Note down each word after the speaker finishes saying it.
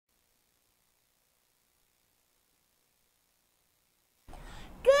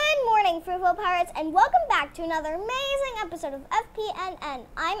beautiful pirates, and welcome back to another amazing episode of Fpnn.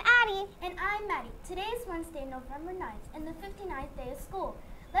 I'm Addie. And I'm Maddie. Today is Wednesday, November 9th, and the 59th day of school.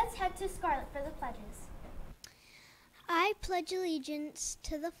 Let's head to Scarlet for the pledges. I pledge allegiance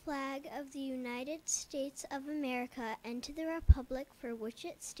to the flag of the United States of America and to the republic for which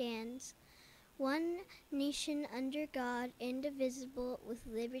it stands, one nation under God, indivisible, with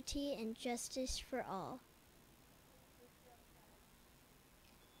liberty and justice for all.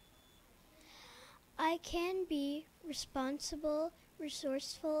 I can be responsible,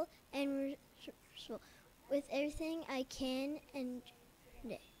 resourceful, and resourceful with everything I can and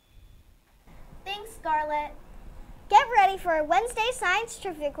day. Thanks, Scarlett. Get ready for a Wednesday science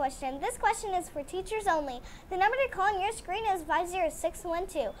trivia question. This question is for teachers only. The number to call on your screen is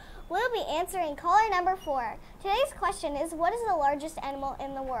 50612. We'll be answering caller number 4. Today's question is, what is the largest animal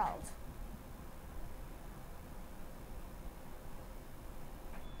in the world?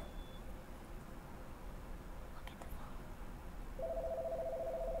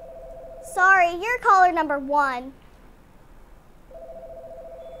 Sorry, you're caller number 1.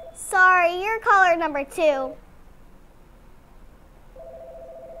 Sorry, you're caller number 2.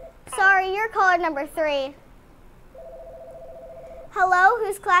 Sorry, you're caller number 3. Hello,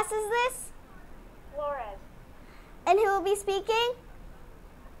 whose class is this? Flores. And who will be speaking?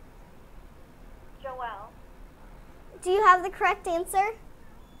 Joelle. Do you have the correct answer?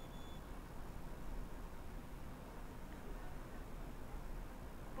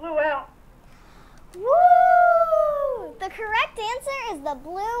 Blue whale. Woo! The correct answer is the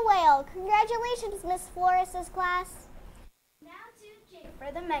blue whale. Congratulations, Miss Flores' class. Now to Jake for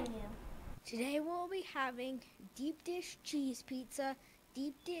the menu. Today we'll be having deep dish cheese pizza,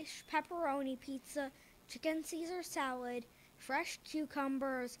 deep dish pepperoni pizza, chicken Caesar salad, fresh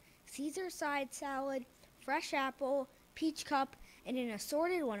cucumbers, Caesar side salad, fresh apple, peach cup, and an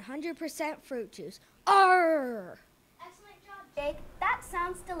assorted 100% fruit juice. Arrgh! Excellent job, Jake. That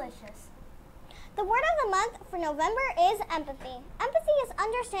sounds delicious. The word of the month for November is empathy. Empathy is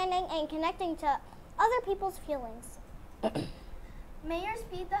understanding and connecting to other people's feelings. Mayor's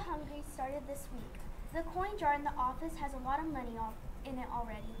Feed the Hungry started this week. The coin jar in the office has a lot of money in it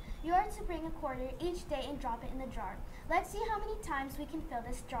already. You are to bring a quarter each day and drop it in the jar. Let's see how many times we can fill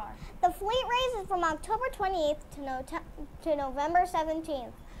this jar. The fleet race is from October 28th to November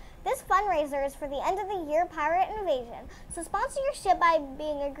 17th. This fundraiser is for the end of the year pirate invasion, so sponsor your ship by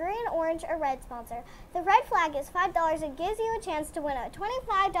being a green, orange, or red sponsor. The red flag is $5 and gives you a chance to win a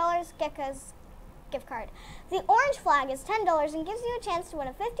 $25 Gecko's gift card. The orange flag is $10 and gives you a chance to win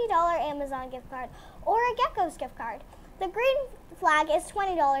a $50 Amazon gift card or a Gecko's gift card. The green flag is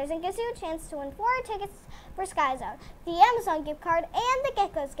 $20 and gives you a chance to win 4 tickets for Sky Zone, the Amazon gift card, and the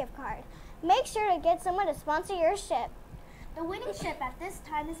Gecko's gift card. Make sure to get someone to sponsor your ship. The winning ship at this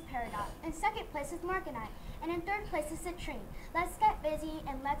time is Peridot. In second place is Morganite. And in third place is Citrine. Let's get busy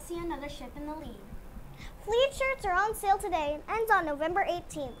and let's see another ship in the lead. Fleet shirts are on sale today and ends on November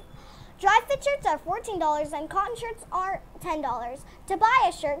 18th. Dry fit shirts are $14 and cotton shirts are $10. To buy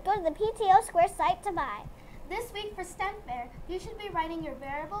a shirt, go to the PTO Square site to buy. This week for STEM Fair, you should be writing your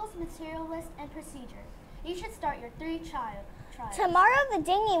variables, material list, and procedure. You should start your 3 trials. Tomorrow, the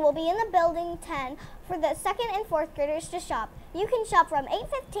dinghy will be in the building 10 for the 2nd and 4th graders to shop. You can shop from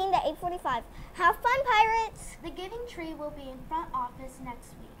 8:15 to 8:45. Have fun, pirates! The Giving Tree will be in front office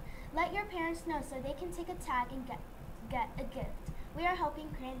next week. Let your parents know so they can take a tag and get a gift. We are helping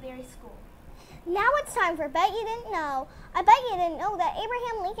Cranberry School. Now it's time for Bet You Didn't Know. I bet you didn't know that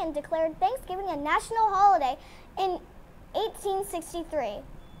Abraham Lincoln declared Thanksgiving a national holiday in 1863.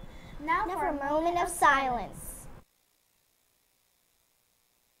 Now for a moment of silence.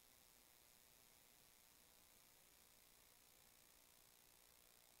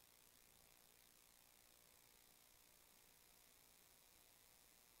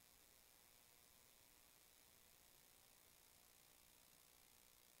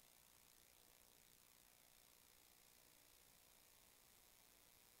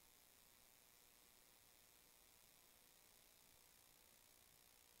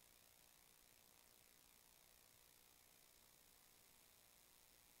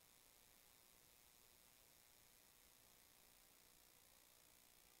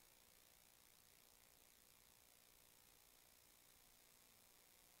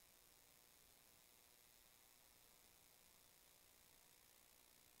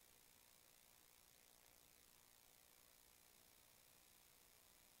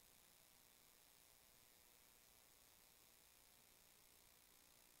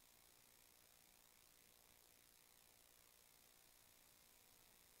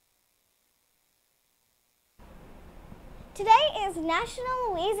 Today is National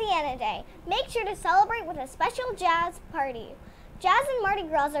Louisiana Day. Make sure to celebrate with a special jazz party. Jazz and Mardi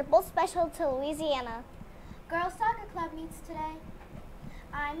Gras are both special to Louisiana. Girls Soccer Club meets today.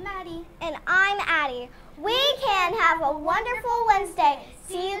 I'm Maddie. And I'm Addie. We can have a wonderful Wednesday.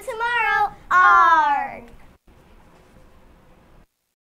 See you tomorrow. R.